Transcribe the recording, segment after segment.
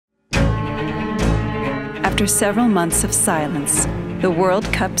After several months of silence, the World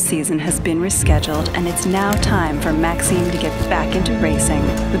Cup season has been rescheduled, and it's now time for Maxime to get back into racing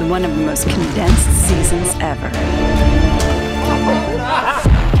with one of the most condensed seasons ever.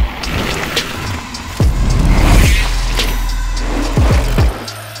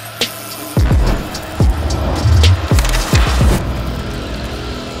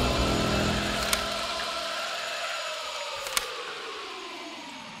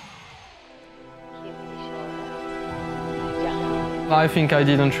 I think I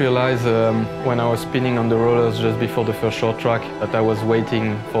didn't realize when I was spinning on the rollers just before the first short track that I was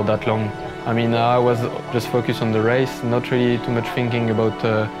waiting for that long. I mean, I was just focused on the race, not really too much thinking about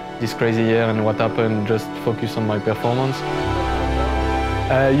this crazy year and what happened, just focus on my performance.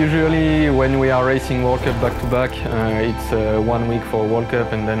 Usually when we are racing World Cup back-to-back, it's 1 week for World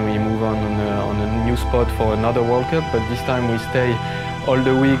Cup and then we move on a new spot for another World Cup, but this time we stay all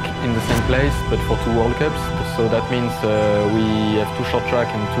the week in the same place, but for 2 World Cups. So that means we have 2 short track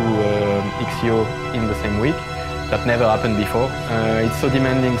and 2 XCO in the same week. That never happened before. It's so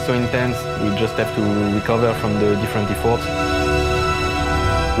demanding, so intense, we just have to recover from the different efforts.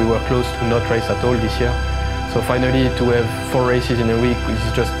 We were close to not race at all this year. So finally to have 4 races in a week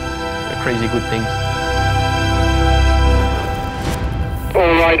is just a crazy good thing.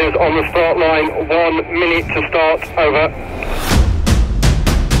 All riders on the start line, 1 minute to start, over.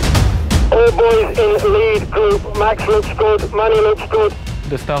 All boys in lead group, Max looks good, Manny looks good.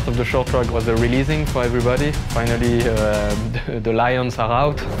 The start of the short track was releasing for everybody. Finally, the lions are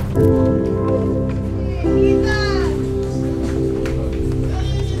out.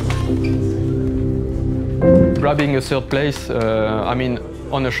 Grabbing a 3rd place, I mean,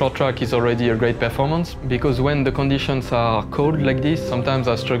 on a short track is already a great performance, because when the conditions are cold like this, sometimes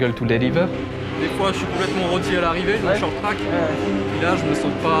I struggle to deliver. Des fois, je suis complètement rôti à l'arrivée, dans le short track. Et là, je me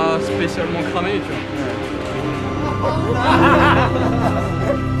sens pas spécialement cramé, tu vois.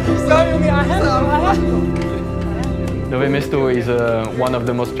 Nove Mesto is one of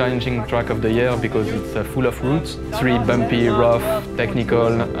the most challenging track of the year because it's full of roots. It's really bumpy, rough,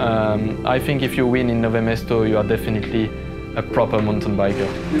 technical. I think if you win in Nove Mesto, you are definitely a proper mountain biker.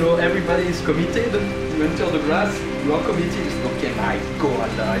 You know, everybody is committed. You enter the grass, you are committed. It's okay, my God,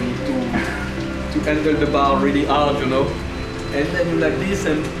 I need to handle the bar really hard, you know. And then you like this,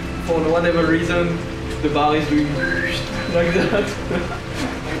 and for whatever reason, the bar is doing like that.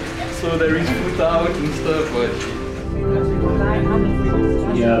 So there is foot out and stuff. But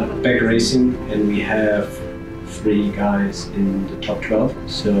we are back racing, and we have 3 guys in the top 12.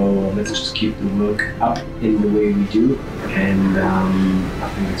 So let's just keep the work up in the way we do, and I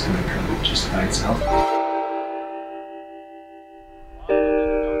think it's going to come just by itself.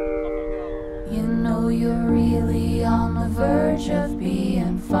 You know you're really on the verge of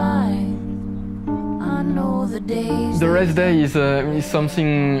being fine. I know the days. The rest day is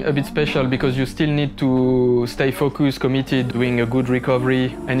something a bit special because you still need to stay focused, committed, doing a good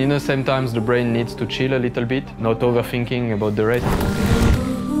recovery, and in the same time the brain needs to chill a little bit, not overthinking about the race.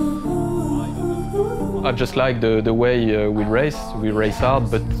 I just like the way we race. We race hard,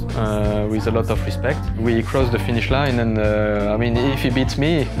 but with a lot of respect. We cross the finish line, and I mean, if he beats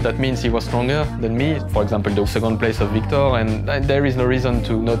me, that means he was stronger than me. For example, the 2nd place of Victor, and there is no reason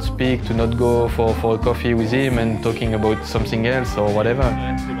to not speak, to not go for a coffee with him and talking about something else or whatever.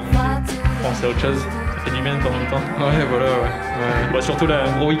 penser à autre chose, ça fait du bien de temps en temps. Ouais, voilà, ouais. Bah, surtout là,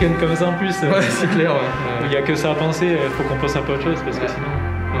 un gros week-end comme ça en plus. Ouais, c'est clair. Il n'y a que ça à penser, il faut qu'on pense un peu à autre chose parce que sinon,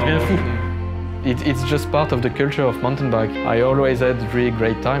 on devient fou. It's just part of the culture of mountain bike. I always had really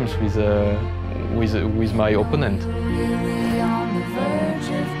great times with my opponent.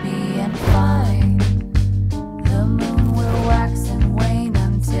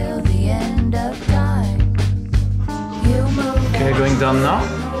 Okay, going down now.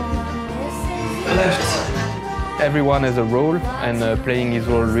 Left. Everyone has a role and playing his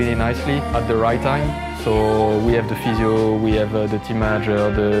role really nicely at the right time. So we have the physio, we have the team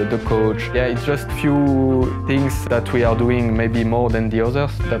manager, the coach. Yeah, it's just few things that we are doing maybe more than the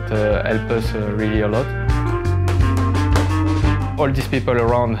others that help us really a lot. All these people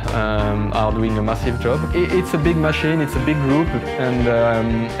around are doing a massive job. It's a big machine, it's a big group, and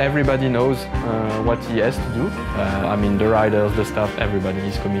everybody knows what he has to do. I mean, the riders, the staff, everybody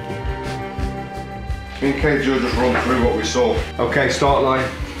is committed. Me and KJ just run through what we saw. Okay, start line.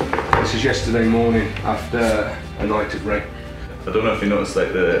 This is yesterday morning after a night of rain. I don't know if you noticed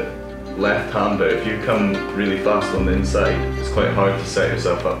like the left hander, if you come really fast on the inside, it's quite hard to set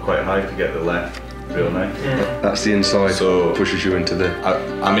yourself up quite high to get the left real nice. That's the inside, so pushes you into the...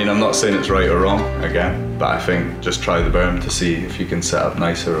 I mean, I'm not saying it's right or wrong, again, but I think just try the berm to see if you can set up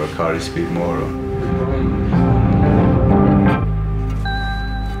nicer or carry speed more. Or...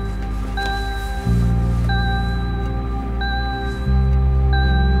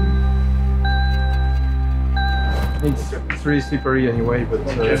 it's really slippery anyway, but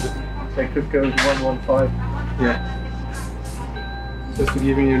I could go 115. yeah. Just to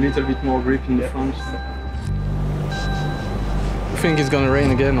give me a little bit more grip in the front. You think it's gonna rain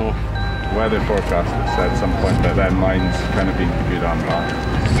again, or? Weather forecasters said at some point that their mind's kind of been put on that.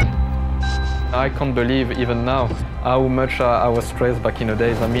 I can't believe even now how much I was stressed back in the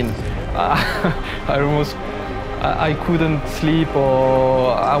days. I mean, I couldn't sleep,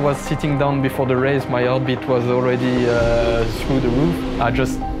 or I was sitting down before the race. My heartbeat was already through the roof. I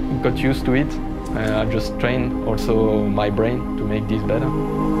just got used to it. I just trained also my brain to make this better.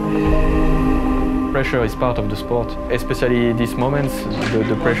 Pressure is part of the sport, especially these moments.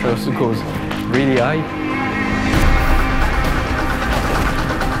 The pressure goes really high.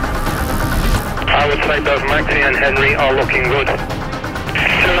 I would say both Maxi and Henry are looking good. 2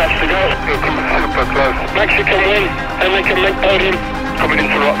 laps to go. Looking super close. Maxi can win, Henry can make podium. Coming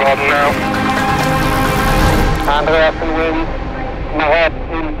into Rock Garden now. Andreasen wins. Marotte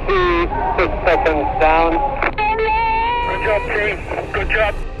in 6 seconds down. Good job, team. Good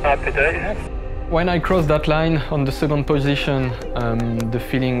job. Happy days. When I crossed that line on the second position, the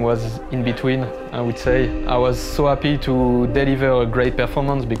feeling was in between, I would say. I was so happy to deliver a great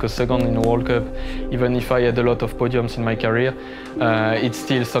performance, because second in the World Cup, even if I had a lot of podiums in my career, it's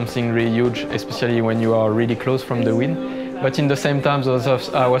still something really huge, especially when you are really close from the win. But in the same time,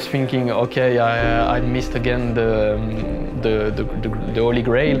 I was thinking, okay, I missed again the Holy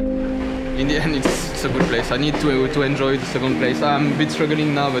Grail. In the end, it's a good place. I need to enjoy the second place. I'm a bit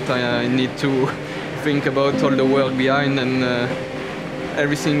struggling now, but I need to think about all the work behind, and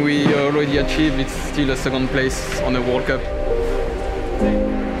everything we already achieved. It's still a second place on a World Cup.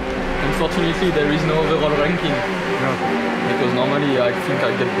 Unfortunately, there is no overall ranking, because normally I think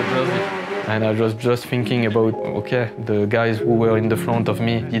I get the jersey. And I was just thinking about, okay, the guys who were in the front of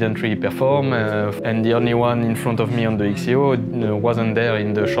me didn't really perform, and the only one in front of me on the XCO wasn't there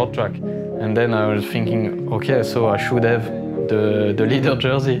in the short track. And then I was thinking, okay, so I should have the leader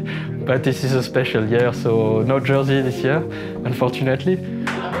jersey. But this is a special year, so no jersey this year, unfortunately.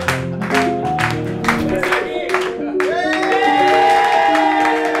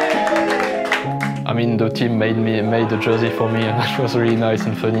 I mean, the team made the jersey for me, and that was really nice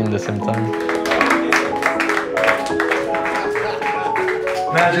and funny in the same time.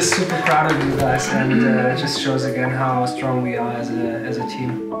 Man, just super proud of you guys, and it just shows again how strong we are as a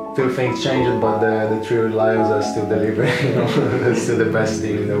team. Still things changed, but the Trio Lions are still delivering. You know, they're still the best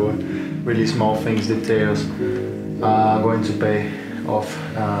team in the world. Really small things, details, going to pay off.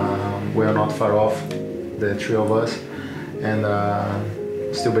 We are not far off, the three of us, and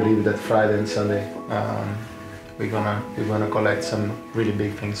still believe that Friday and Sunday we're gonna collect some really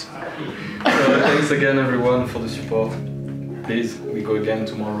big things. So thanks again, everyone, for the support. Please, we go again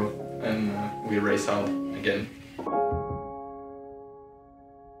tomorrow, and we race out again.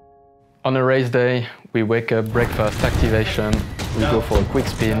 On a race day, we wake up, breakfast, activation, we go for a quick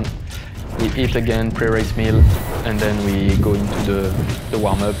spin, we eat again, pre-race meal, and then we go into the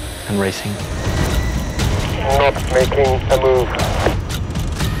warm-up and racing. Not making a move.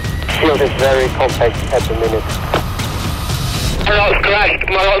 Field is very compact at the minute. Marotte's crashed,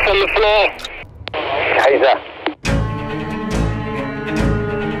 Marotte's on the floor. Kaiser.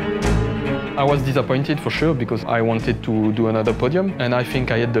 I was disappointed for sure, because I wanted to do another podium, and I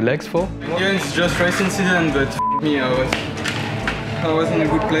think I had the legs for. Yeah, it's just race incident, but me, I was in a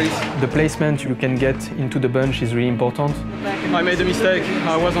good place. The placement you can get into the bunch is really important. I made a mistake.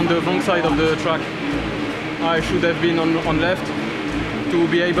 I was on the wrong side of the track. I should have been on left to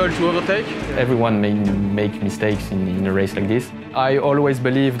be able to overtake. Everyone may make mistakes in a race like this. I always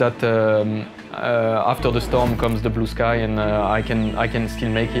believe that after the storm comes the blue sky, and I can still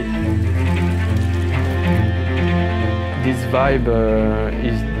make it. This vibe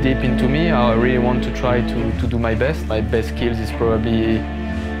is deep into me. I really want to try to do my best. My best skills is probably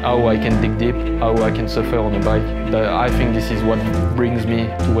how I can dig deep, how I can suffer on a bike. I think this is what brings me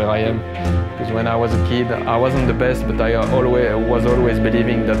to where I am. Because when I was a kid, I wasn't the best, but I was always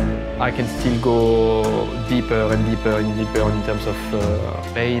believing that I can still go deeper and deeper and deeper in terms of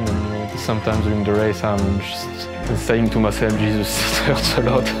pain. And sometimes during the race, I'm just saying to myself, Jesus, it hurts a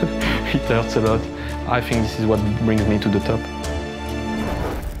lot. It hurts a lot. I think this is what brings me to the top.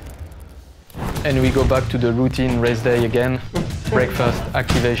 And we go back to the routine race day again. Breakfast,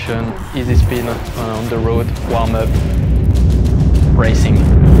 activation, easy spin on the road, warm-up, racing.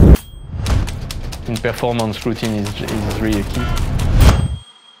 In performance, routine is really key.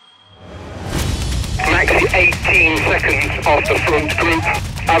 Maxi 18 seconds off the front group. I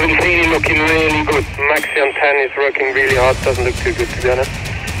haven't seen him looking really good. Maxi on 10 is working really hard, doesn't look too good to be honest.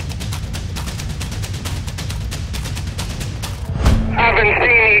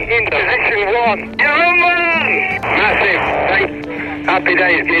 Avancini in position 1. You're a man! Massive, thanks. Happy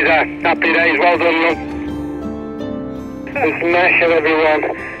days, geezer. Happy days, well done, look. Smash it, everyone.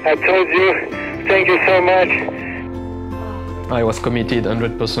 I told you, thank you so much. I was committed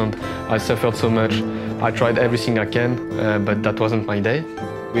 100%. I suffered so much. I tried everything I can, but that wasn't my day.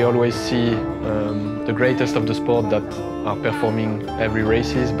 We always see the greatest of the sport that are performing every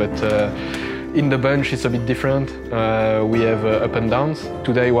races, but in the bunch it's a bit different. We have up and downs.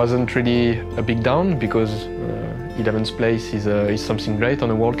 Today wasn't really a big down because 11th place is something great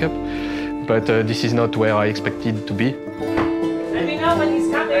on a World Cup, but this is not where I expected to be. Let me know when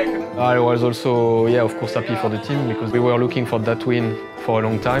he's coming. I was also, yeah, of course, happy for the team because we were looking for that win for a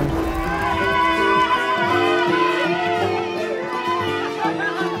long time.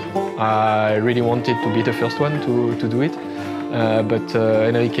 I really wanted to be the first one to do it, but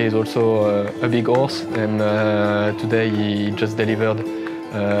Enrique is also a big horse, and today he just delivered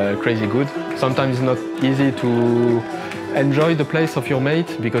crazy good. Sometimes it's not easy to enjoy the place of your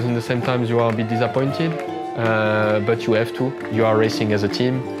mate because in the same time you are a bit disappointed, but you have to. You are racing as a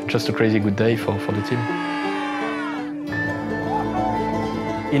team. Just a crazy good day for the team.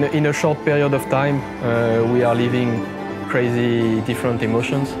 In a short period of time, we are living crazy different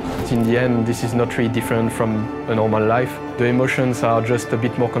emotions. In the end, this is not really different from a normal life. The emotions are just a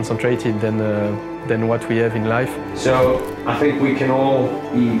bit more concentrated than what we have in life. So I think we can all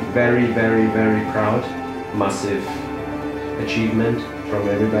be very, very, very proud. Massive achievement from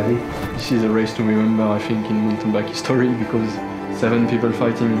everybody. This is a race to remember, I think, in mountain bike history because 7 people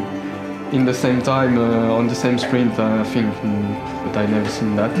fighting in the same time on the same sprint, I think, but I've never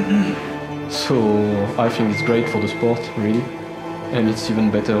seen that. So I think it's great for the sport, really, and it's even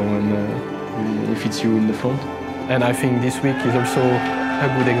better when if it's you in the front. And I think this week is also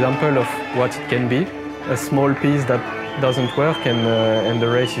a good example of what it can be. A small piece that doesn't work and the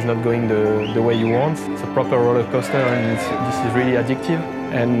race is not going the way you want. It's a proper roller coaster and this is really addictive,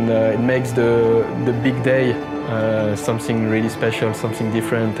 and it makes the big day something really special, something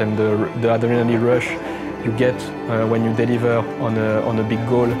different, and the adrenaline rush you get when you deliver on a big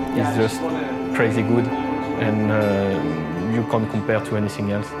goal is just crazy good, and you can't compare to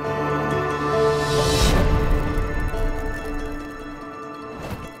anything else.